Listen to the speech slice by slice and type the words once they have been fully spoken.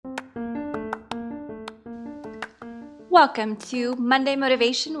Welcome to Monday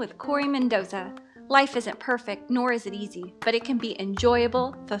Motivation with Corey Mendoza. Life isn't perfect, nor is it easy, but it can be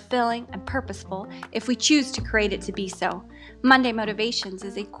enjoyable, fulfilling, and purposeful if we choose to create it to be so. Monday Motivations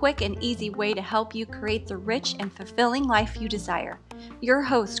is a quick and easy way to help you create the rich and fulfilling life you desire. Your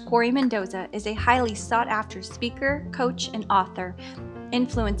host, Corey Mendoza, is a highly sought after speaker, coach, and author,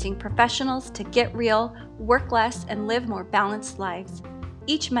 influencing professionals to get real, work less, and live more balanced lives.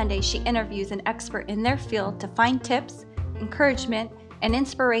 Each Monday, she interviews an expert in their field to find tips, encouragement, and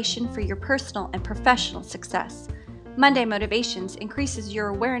inspiration for your personal and professional success. Monday Motivations increases your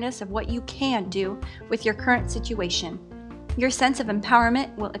awareness of what you can do with your current situation. Your sense of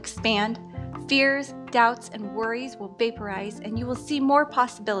empowerment will expand, fears, doubts, and worries will vaporize, and you will see more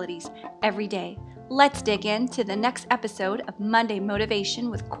possibilities every day. Let's dig into the next episode of Monday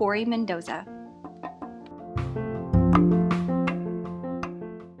Motivation with Corey Mendoza.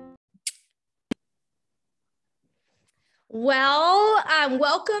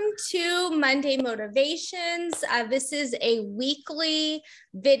 Welcome to Monday Motivations. This is a weekly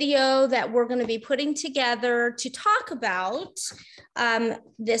video that we're going to be putting together to talk about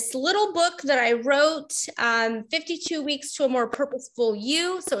this little book that I wrote, 52 Weeks to a More Purposeful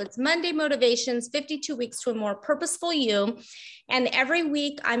You. So it's Monday Motivations, 52 Weeks to a More Purposeful You. And every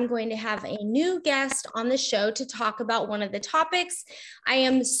week I'm going to have a new guest on the show to talk about one of the topics. I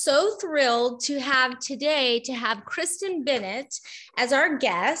am so thrilled to have today Kristen Bennett as our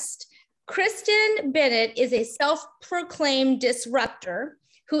guest. Kristen Bennett is a self-proclaimed disruptor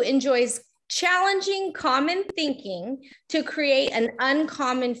who enjoys challenging common thinking to create an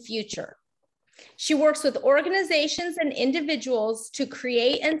uncommon future. She works with organizations and individuals to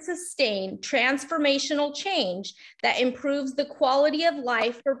create and sustain transformational change that improves the quality of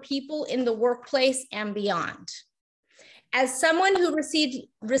life for people in the workplace and beyond. As someone who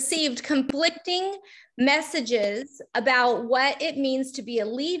received conflicting messages about what it means to be a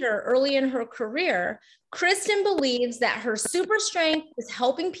leader early in her career, Kristen believes that her super strength is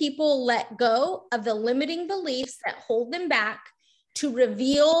helping people let go of the limiting beliefs that hold them back to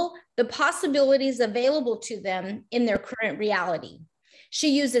reveal the possibilities available to them in their current reality. She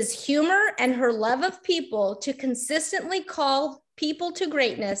uses humor and her love of people to consistently call people to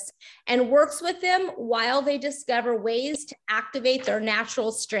greatness and works with them while they discover ways to activate their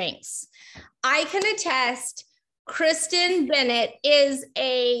natural strengths. I can attest, Kristen Bennett is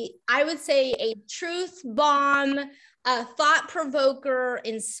I would say a truth bomb, a thought provoker,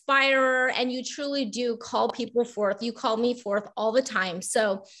 inspirer, and you truly do call people forth. You call me forth all the time.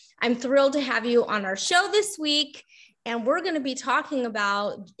 So I'm thrilled to have you on our show this week. And we're going to be talking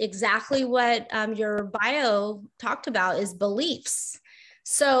about exactly what your bio talked about is beliefs.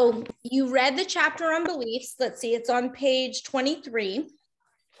 So you read the chapter on beliefs. Let's see, it's on page 23.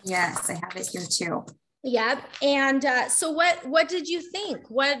 Yes, I have it here too. Yep. And so what did you think?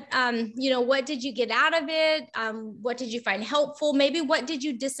 What did you get out of it? What did you find helpful? Maybe what did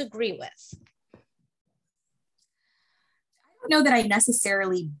you disagree with? I don't know that I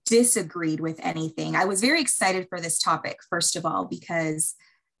necessarily disagreed with anything. I was very excited for this topic, first of all, because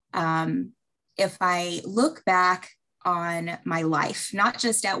if I look back on my life, not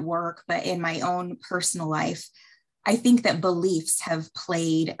just at work, but in my own personal life, I think that beliefs have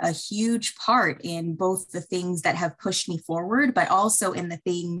played a huge part in both the things that have pushed me forward, but also in the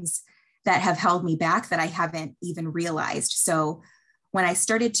things that have held me back that I haven't even realized. So when I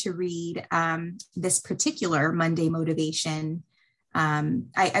started to read this particular Monday Motivation,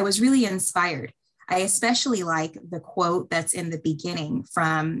 I was really inspired. I especially like the quote that's in the beginning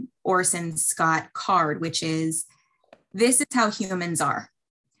from Orson Scott Card, which is, "This is how humans are.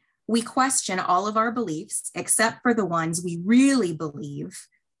 We question all of our beliefs except for the ones we really believe,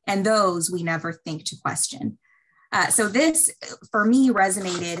 and those we never think to question." So this, for me,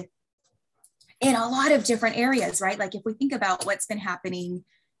 resonated in a lot of different areas, right? Like if we think about what's been happening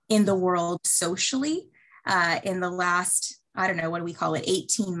in the world socially in the last, I don't know, what do we call it,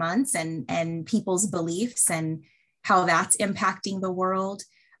 18 months and people's beliefs and how that's impacting the world.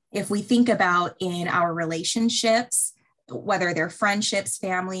 If we think about in our relationships, whether they're friendships,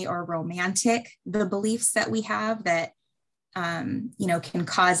 family, or romantic, the beliefs that we have that, can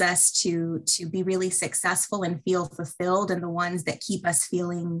cause us to be really successful and feel fulfilled, and the ones that keep us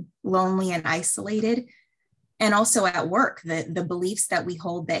feeling lonely and isolated. And also at work, the beliefs that we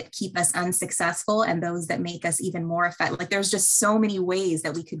hold that keep us unsuccessful and those that make us even more effective. Like there's just so many ways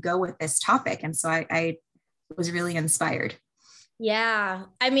that we could go with this topic. And so I was really inspired. Yeah.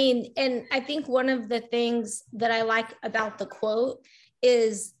 I mean, and I think one of the things that I like about the quote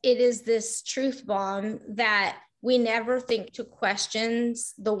is it is this truth bomb that we never think to question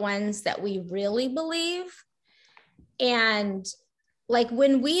the ones that we really believe. And like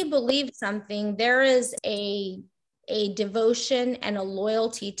when we believe something, there is a devotion and a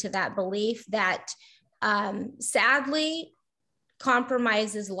loyalty to that belief that sadly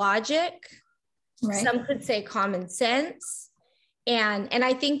compromises logic. Right. Some could say common sense. And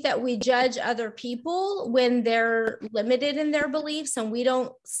I think that we judge other people when they're limited in their beliefs and we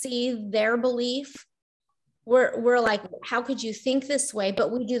don't see their belief. We're like, how could you think this way?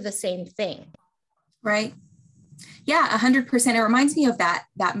 But we do the same thing. Right. Yeah, 100%. It reminds me of that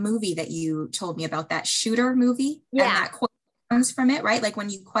movie that you told me about, that Shooter movie. Yeah. And that quote comes from it, right? Like when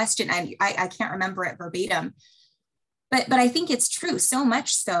you question, I can't remember it verbatim, but I think it's true, so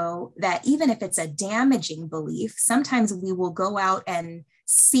much so that even if it's a damaging belief, sometimes we will go out and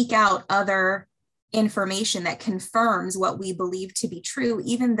seek out other information that confirms what we believe to be true,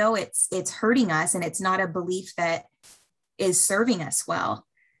 even though it's hurting us and it's not a belief that is serving us well.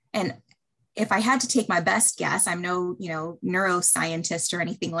 And if I had to take my best guess, I'm no, neuroscientist or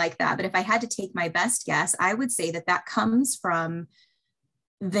anything like that, but if I had to take my best guess, I would say that comes from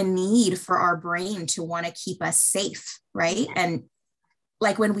the need for our brain to want to keep us safe, right? And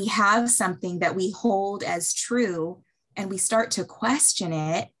like when we have something that we hold as true and we start to question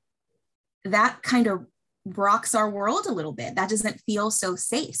it, that kind of rocks our world a little bit. That doesn't feel so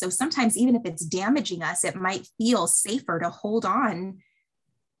safe. So sometimes even if it's damaging us, it might feel safer to hold on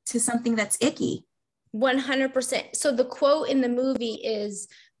to something that's icky. 100%. So the quote in the movie is,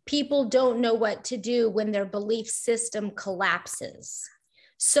 people don't know what to do when their belief system collapses.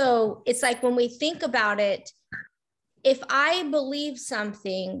 So it's like when we think about it, if I believe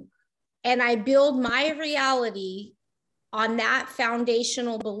something and I build my reality on that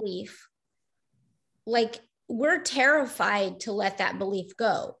foundational belief, like we're terrified to let that belief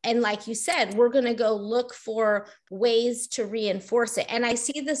go. And like you said, we're going to go look for ways to reinforce it. And I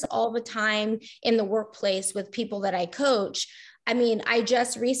see this all the time in the workplace with people that I coach. I mean, I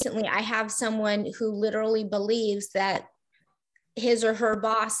have someone who literally believes that his or her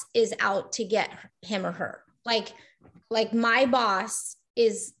boss is out to get him or her. Like my boss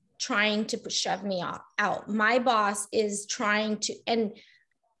is trying to shove me out. My boss is trying to, and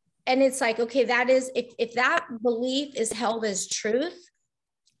it's like, okay, that is, if that belief is held as truth,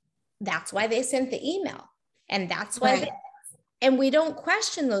 that's why they sent the email. And that's why, right. And we don't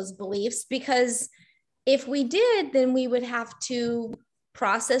question those beliefs, because if we did, then we would have to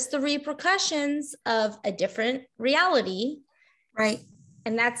process the repercussions of a different reality. Right.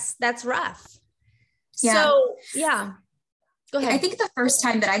 And that's rough. Yeah. So yeah. Go ahead. I think the first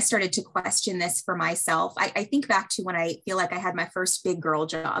time that I started to question this for myself, I think back to when I feel like I had my first big girl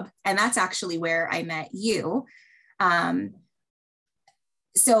job, and that's actually where I met you.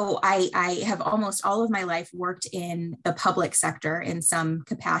 So I have almost all of my life worked in the public sector in some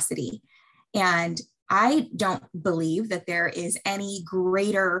capacity. And I don't believe that there is any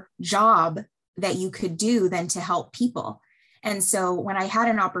greater job that you could do than to help people. And so when I had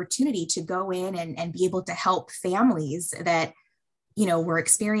an opportunity to go in and be able to help families that, were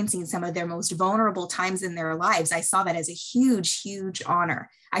experiencing some of their most vulnerable times in their lives, I saw that as a huge, huge honor.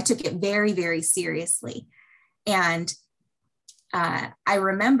 I took it very, very seriously. And I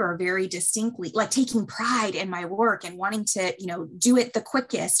remember very distinctly, like taking pride in my work and wanting to, do it the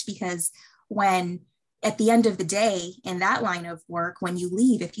quickest, because when at the end of the day in that line of work, when you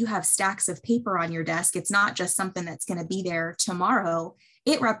leave, if you have stacks of paper on your desk, it's not just something that's going to be there tomorrow.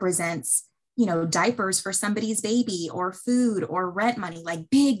 It represents, diapers for somebody's baby or food or rent money, like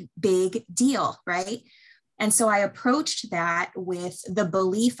big, big deal, right? And so I approached that with the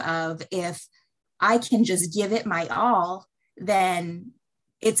belief of, if I can just give it my all, then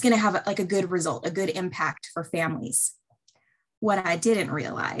it's going to have like a good result, a good impact for families. What I didn't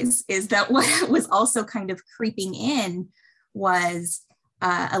realize is that what was also kind of creeping in was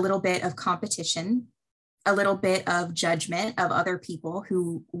a little bit of competition, a little bit of judgment of other people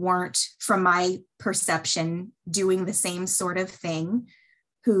who weren't, from my perception, doing the same sort of thing,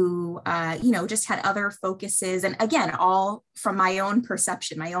 who, just had other focuses. And again, all from my own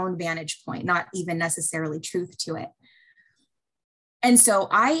perception, my own vantage point, not even necessarily truth to it. And so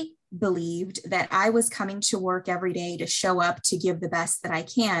I believed that I was coming to work every day to show up, to give the best that I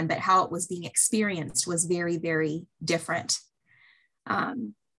can, but how it was being experienced was very, very different.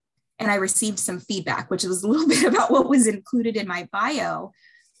 And I received some feedback, which was a little bit about what was included in my bio.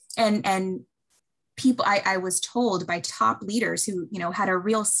 And people, I was told by top leaders who, had a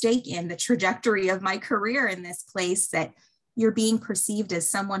real stake in the trajectory of my career in this place, that you're being perceived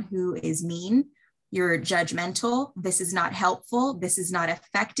as someone who is mean, you're judgmental, this is not helpful, this is not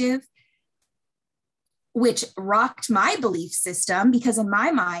effective. which rocked my belief system, because in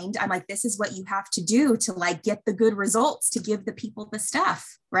my mind, I'm like, this is what you have to do to like get the good results, to give the people the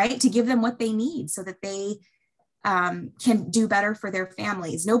stuff, right? To give them what they need so that they can do better for their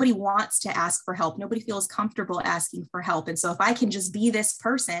families. Nobody wants to ask for help. Nobody feels comfortable asking for help. And so if I can just be this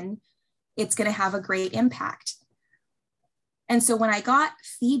person, it's going to have a great impact. And so when I got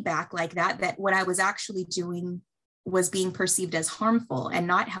feedback like that, that what I was actually doing was being perceived as harmful and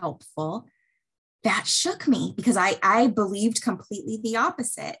not helpful, that shook me, because I believed completely the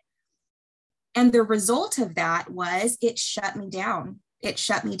opposite. And the result of that was it shut me down. It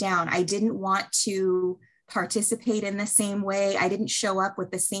shut me down. I didn't want to participate in the same way. I didn't show up with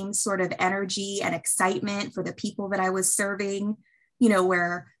the same sort of energy and excitement for the people that I was serving, you know,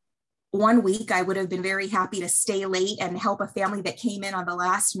 where one week I would have been very happy to stay late and help a family that came in on the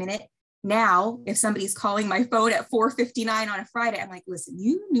last minute. Now, if somebody's calling my phone at 4:59 on a Friday, I'm like, listen,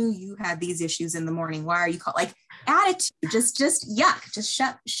 you knew you had these issues in the morning. Why are you calling? Like, attitude, just yuck, just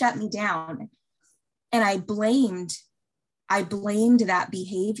shut me down. And I blamed that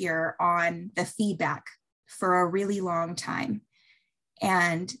behavior on the feedback for a really long time.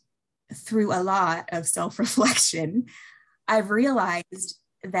 And through a lot of self-reflection, I've realized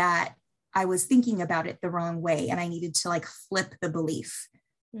that I was thinking about it the wrong way, and I needed to like flip the belief.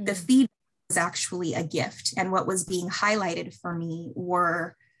 The feedback was actually a gift. And what was being highlighted for me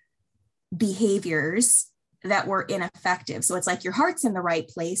were behaviors that were ineffective. So it's like your heart's in the right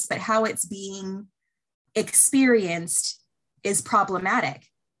place, but how it's being experienced is problematic.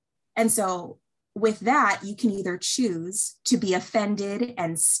 And so with that, you can either choose to be offended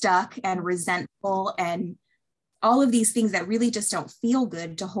and stuck and resentful and all of these things that really just don't feel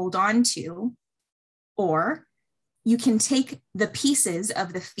good to hold on to, or you can take the pieces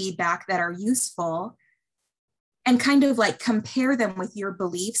of the feedback that are useful and kind of like compare them with your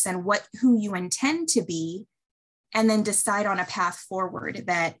beliefs and who you intend to be, and then decide on a path forward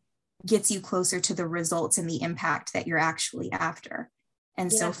that gets you closer to the results and the impact that you're actually after.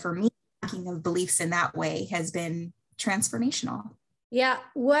 And so for me, thinking of beliefs in that way has been transformational. Yeah.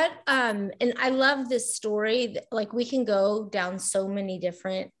 And I love this story. Like, we can go down so many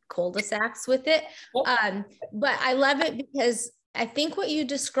different cul-de-sacs with it. But I love it because I think what you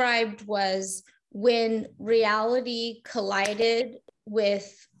described was when reality collided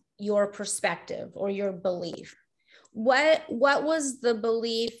with your perspective or your belief. What was the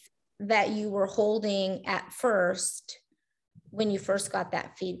belief that you were holding at first when you first got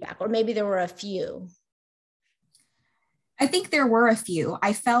that feedback? Or maybe there were a few. I think there were a few.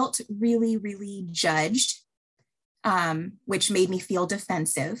 I felt really, really judged, which made me feel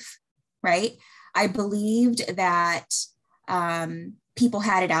defensive, right? I believed that people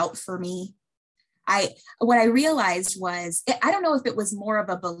had it out for me. What I realized was, I don't know if it was more of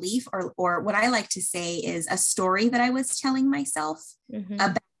a belief or what I like to say is a story that I was telling myself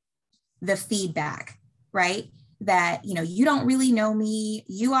about the feedback, right? That, you know, you don't really know me.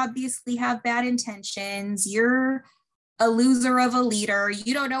 You obviously have bad intentions. You're a loser of a leader.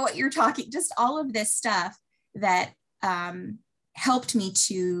 You don't know what you're talking, just all of this stuff that helped me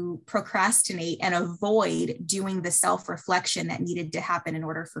to procrastinate and avoid doing the self-reflection that needed to happen in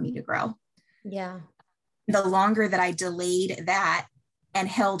order for me to grow. Yeah. The longer that I delayed that and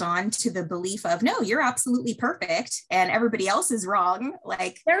held on to the belief of, no, you're absolutely perfect and everybody else is wrong,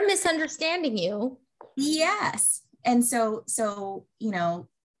 like they're misunderstanding you. Yes. And so, you know,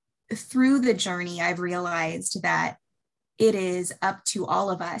 through the journey, I've realized that it is up to all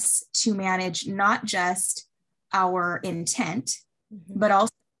of us to manage not just our intent, but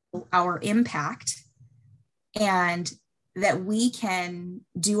also our impact, and that we can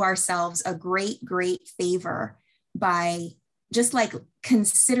do ourselves a great, great favor by just like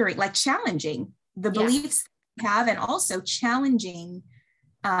considering, like challenging the beliefs we have, and also challenging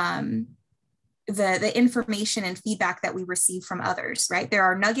the information and feedback that we receive from others, right? There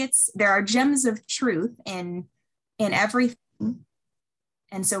are nuggets, there are gems of truth in everything.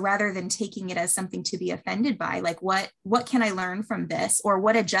 And so rather than taking it as something to be offended by, like what can I learn from this, or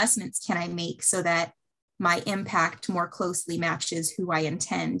what adjustments can I make so that my impact more closely matches who I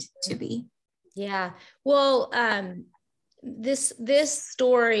intend to be? Yeah. Well, this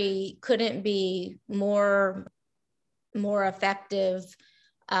story couldn't be more effective,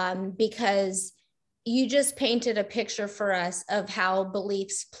 because you just painted a picture for us of how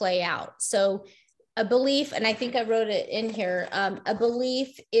beliefs play out. So a belief, and I think I wrote it in here, a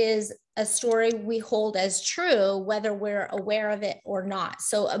belief is a story we hold as true, whether we're aware of it or not.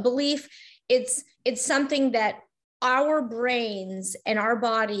 So a belief, it's something that our brains and our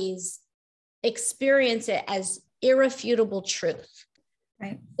bodies experience it as irrefutable truth.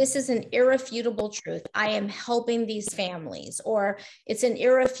 Right. This is an irrefutable truth. I am helping these families, or it's an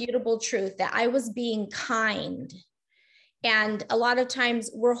irrefutable truth that I was being kind. And a lot of times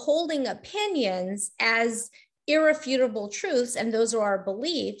we're holding opinions as irrefutable truths, and those are our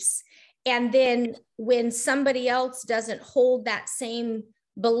beliefs. And then when somebody else doesn't hold that same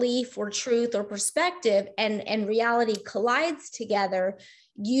belief or truth or perspective, and reality collides together,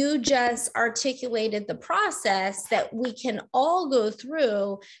 you just articulated the process that we can all go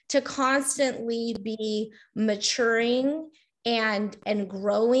through to constantly be maturing and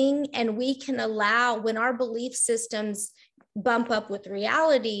growing. And we can allow, when our belief systems bump up with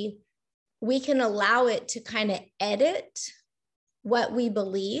reality, we can allow it to kind of edit what we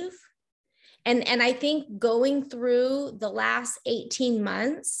believe. And I think going through the last 18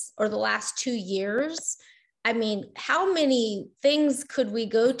 months or the last 2 years, I mean, how many things could we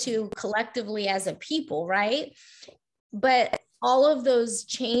go to collectively as a people, right? But all of those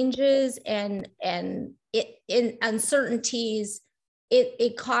changes and uncertainties,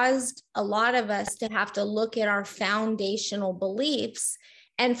 it caused a lot of us to have to look at our foundational beliefs.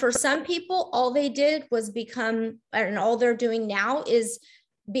 And for some people, all they did was become, and all they're doing now is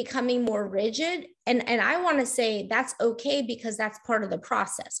becoming more rigid. And I want to say that's okay, because that's part of the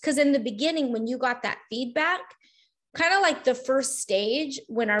process. Because in the beginning, when you got that feedback, kind of like the first stage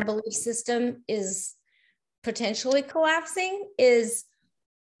when our belief system is potentially collapsing, is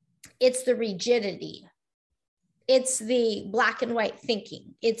it's the rigidity. It's the black and white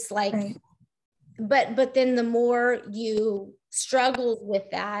thinking. It's like, right. But then the more you struggled with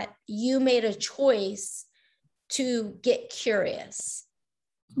that, you made a choice to get curious.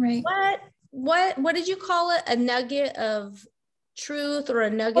 Right. What did you call it? A nugget of truth, or a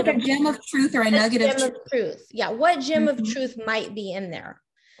nugget of gem of truth, or a nugget of truth. Yeah. What gem of truth might be in there?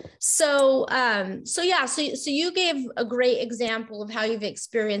 So you gave a great example of how you've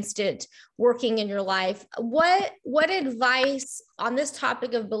experienced it working in your life. What advice on this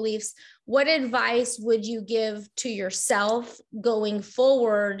topic of beliefs, what advice would you give to yourself going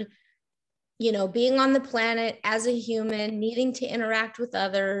forward, you know, being on the planet as a human, needing to interact with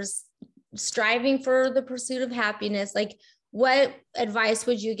others, striving for the pursuit of happiness? Like, what advice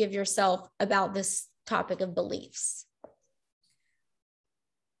would you give yourself about this topic of beliefs?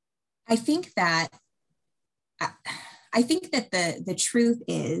 I think that the truth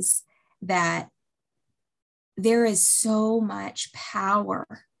is that there is so much power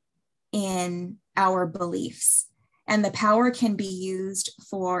in our beliefs, and the power can be used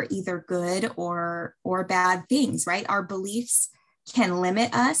for either good or bad things, right? Our beliefs can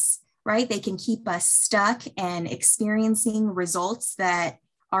limit us, right? They can keep us stuck and experiencing results that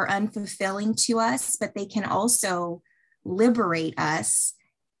are unfulfilling to us, but they can also liberate us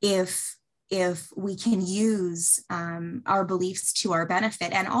if we can use our beliefs to our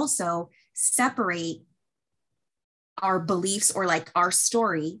benefit, and also separate our beliefs, or like our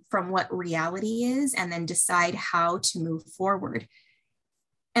story, from what reality is, and then decide how to move forward.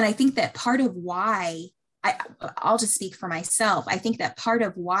 And I think that part of why, I'll just speak for myself, I think that part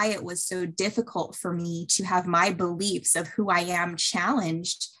of why it was so difficult for me to have my beliefs of who I am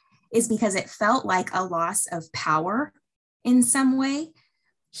challenged is because it felt like a loss of power in some way.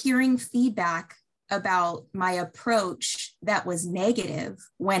 Hearing feedback about my approach that was negative,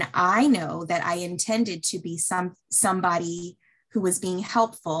 when I know that I intended to be somebody who was being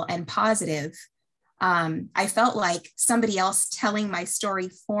helpful and positive, I felt like somebody else telling my story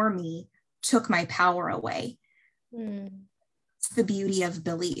for me took my power away. It's the beauty of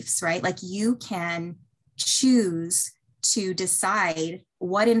beliefs, right? Like, you can choose to decide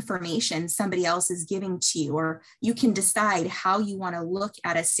what information somebody else is giving to you, or you can decide how you want to look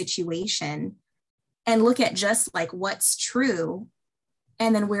at a situation and look at just like what's true.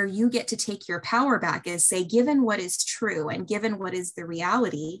 And then where you get to take your power back is say, given what is true and given what is the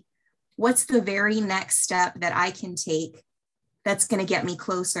reality, what's the very next step that I can take that's going to get me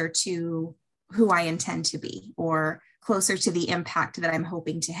closer to who I intend to be, or closer to the impact that I'm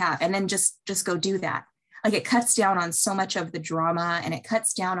hoping to have. And then just go do that. Like, it cuts down on so much of the drama, and it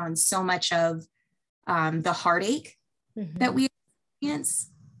cuts down on so much of the heartache that we experience,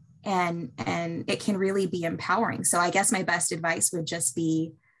 and it can really be empowering. So I guess my best advice would just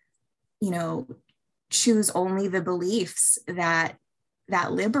be, you know, choose only the beliefs that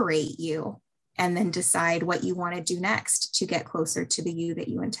liberate you, and then decide what you want to do next to get closer to the you that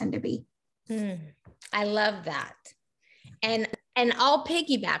you intend to be. I love that. And I'll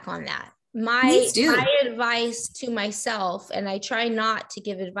piggyback on that. My advice to myself, and I try not to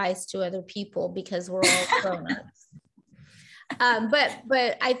give advice to other people because we're all grown-ups.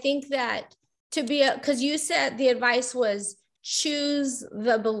 But I think that because you said the advice was choose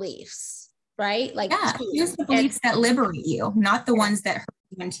the beliefs, right? Like, yeah, choose the beliefs that liberate you, not the ones that hurt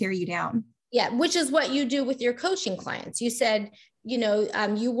you and tear you down. Yeah, which is what you do with your coaching clients. You said,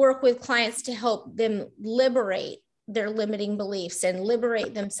 you work with clients to help them liberate their limiting beliefs and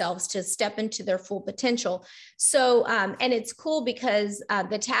liberate themselves to step into their full potential. So, and it's cool because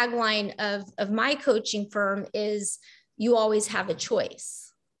the tagline of my coaching firm is, you always have a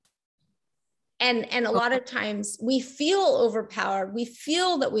choice. And a lot of times we feel overpowered. We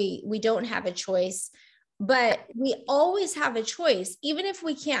feel that we don't have a choice, but we always have a choice. Even if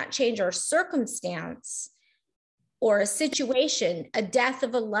we can't change our circumstance or a situation, a death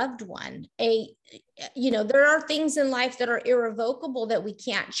of a loved one, there are things in life that are irrevocable that we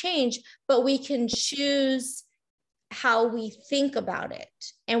can't change, but we can choose how we think about it.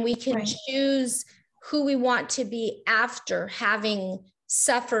 And we can choose who we want to be after having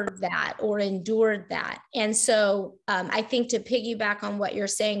suffered that or endured that. And so I think, to piggyback on what you're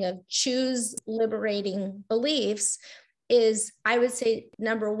saying of choose liberating beliefs, is, I would say,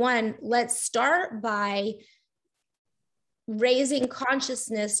 number one, let's start by raising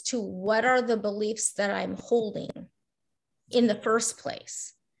consciousness to what are the beliefs that I'm holding in the first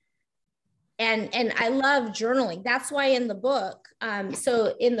place. And I love journaling. That's why in the book,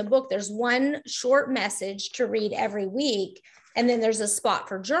 so in the book, there's one short message to read every week, and then there's a spot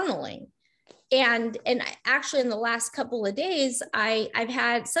for journaling. And actually, in the last couple of days, I've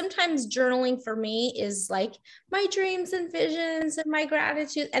had, sometimes journaling for me is like my dreams and visions and my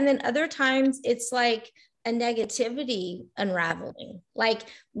gratitude. And then other times it's like a negativity unraveling. Like,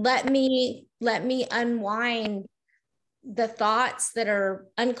 let me unwind the thoughts that are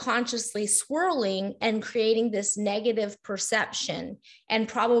unconsciously swirling and creating this negative perception and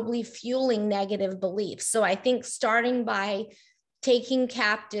probably fueling negative beliefs. So I think starting by taking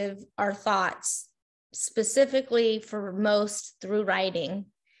captive our thoughts, specifically for most through writing,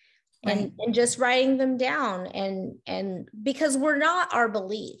 and just writing them down, and because we're not our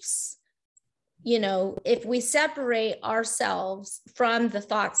beliefs. If we separate ourselves from the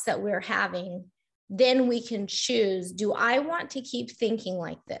thoughts that we're having, then we can choose, do I want to keep thinking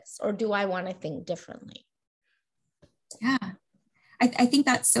like this, or do I want to think differently? Yeah, I think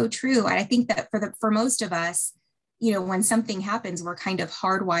that's so true. And I think that for most of us, when something happens, we're kind of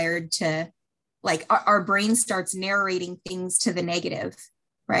hardwired to, like, our brain starts narrating things to the negative,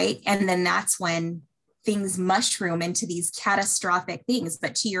 right? And then that's when things mushroom into these catastrophic things.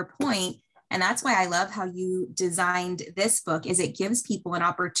 But to your point, and that's why I love how you designed this book, is it gives people an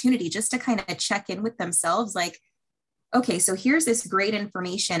opportunity just to kind of check in with themselves. Like, okay, so here's this great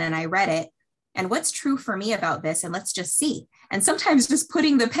information and I read it, and what's true for me about this? And let's just see. And sometimes just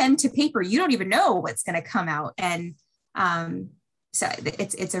putting the pen to paper, you don't even know what's going to come out. And so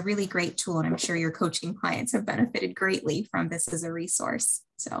it's a really great tool. And I'm sure your coaching clients have benefited greatly from this as a resource.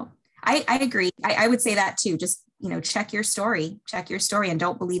 So I agree. I would say that too. Just, check your story and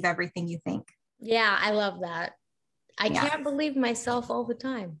don't believe everything you think. Yeah, I love that. I can't believe myself all the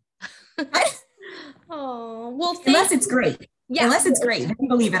time. Oh, well, unless it's great. Yeah. Unless it's great, don't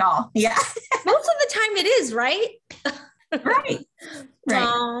believe it all. Yeah. Most of the time it is, right? Right.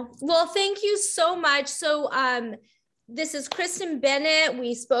 Well, thank you so much. So this is Kristen Bennett.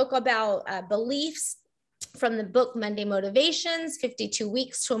 We spoke about beliefs from the book Monday Motivations, 52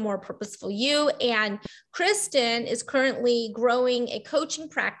 Weeks to a More Purposeful You. And Kristen is currently growing a coaching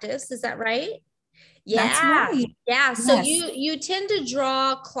practice. Is that right? Yeah. That's right. Yeah. So you tend to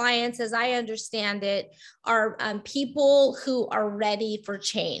draw clients, as I understand it, are people who are ready for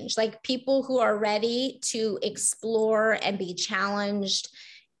change, like people who are ready to explore and be challenged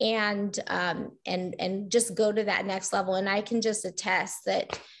and just go to that next level. And I can just attest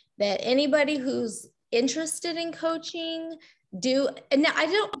that anybody who's interested in coaching and now I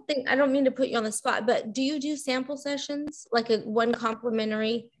don't mean to put you on the spot, but do you do sample sessions, like one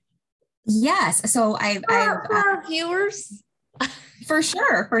complimentary? Yes. So for our viewers. For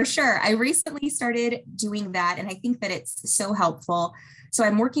sure. I recently started doing that, and I think that it's so helpful. So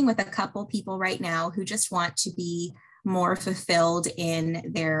I'm working with a couple people right now who just want to be more fulfilled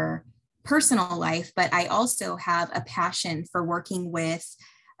in their personal life, but I also have a passion for working with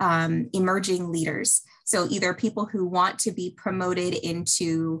emerging leaders. So either people who want to be promoted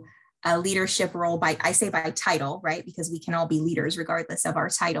into a leadership role by title, right? Because we can all be leaders regardless of our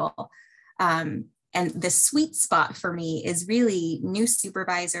title. And the sweet spot for me is really new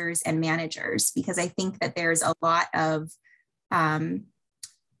supervisors and managers, because I think that there's a lot of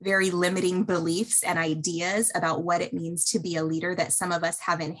very limiting beliefs and ideas about what it means to be a leader that some of us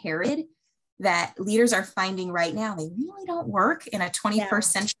have inherited, that leaders are finding right now they really don't work in a 21st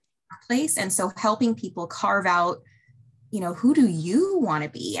century place. And so helping people carve out who do you want to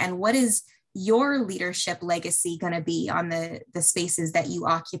be, and what is your leadership legacy going to be on the spaces that you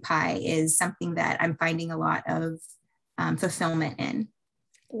occupy, is something that I'm finding a lot of fulfillment in.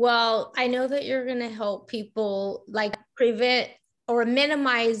 Well, I know that you're going to help people like prevent or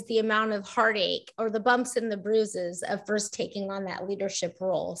minimize the amount of heartache or the bumps and the bruises of first taking on that leadership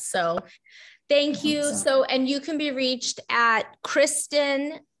role. So thank you. So, and you can be reached at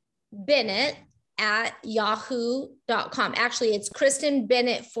Kristen Bennett at yahoo.com. Actually, it's Kristen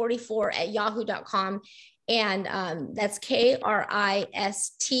Bennett 44 at yahoo.com. And that's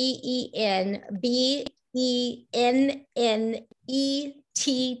KristenBennett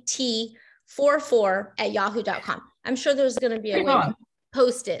 44 at yahoo.com. I'm sure there's going to be a way to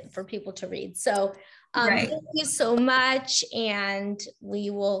post it for people to read. So thank you so much. And we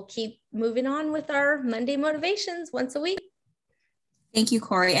will keep moving on with our Monday motivations once a week. Thank you,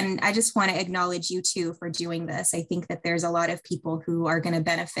 Corey. And I just want to acknowledge you too for doing this. I think that there's a lot of people who are going to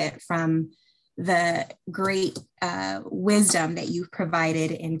benefit from the great wisdom that you've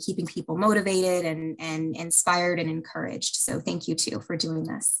provided in keeping people motivated and inspired and encouraged. So thank you too for doing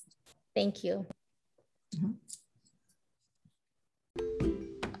this. Thank you. Mm-hmm.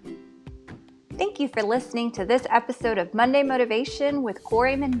 Thank you for listening to this episode of Monday Motivation with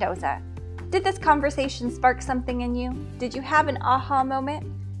Corey Mendoza. Did this conversation spark something in you? Did you have an aha moment?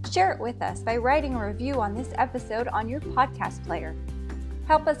 Share it with us by writing a review on this episode on your podcast player.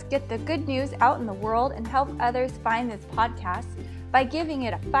 Help us get the good news out in the world and help others find this podcast by giving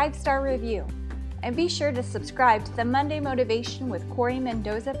it a 5-star review. And be sure to subscribe to the Monday Motivation with Corey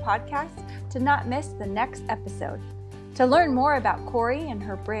Mendoza podcast to not miss the next episode. To learn more about Corey and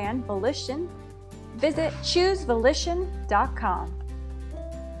her brand, Volition, visit choosevolition.com.